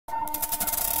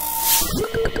I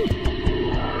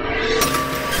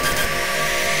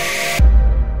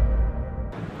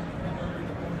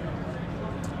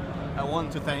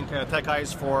want to thank Tech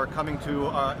Eyes for coming to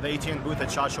the ATN booth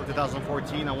at SHOT Show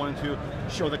 2014. I wanted to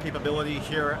show the capability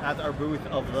here at our booth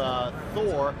of the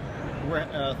ThOR,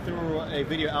 where through a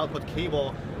video output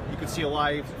cable you can see a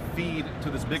live feed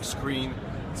to this big screen.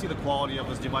 See the quality of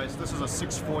this device. This is a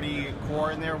 640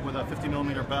 core in there with a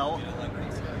 50mm bell,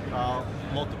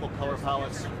 multiple color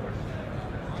palettes.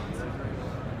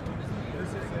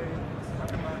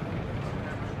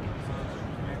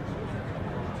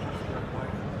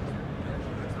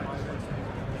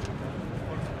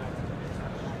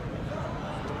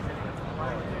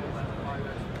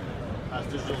 Has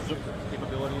digital zoom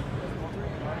capability.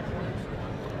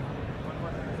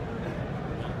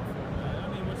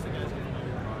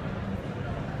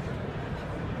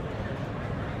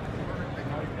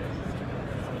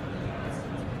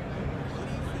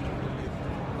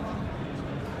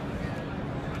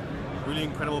 Really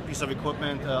incredible piece of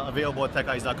equipment, available at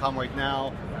techeyes.com right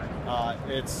now.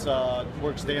 It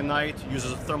works day and night,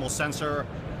 uses a thermal sensor,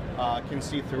 can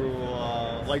see through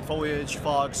light foliage,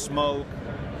 fog, smoke.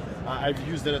 I've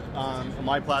used it on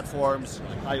my platforms.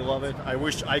 I love it. I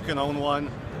wish I could own one.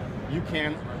 You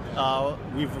can.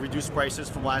 We've reduced prices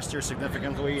from last year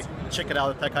significantly. Check it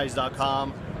out at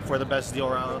techeyes.com for the best deal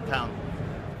around town.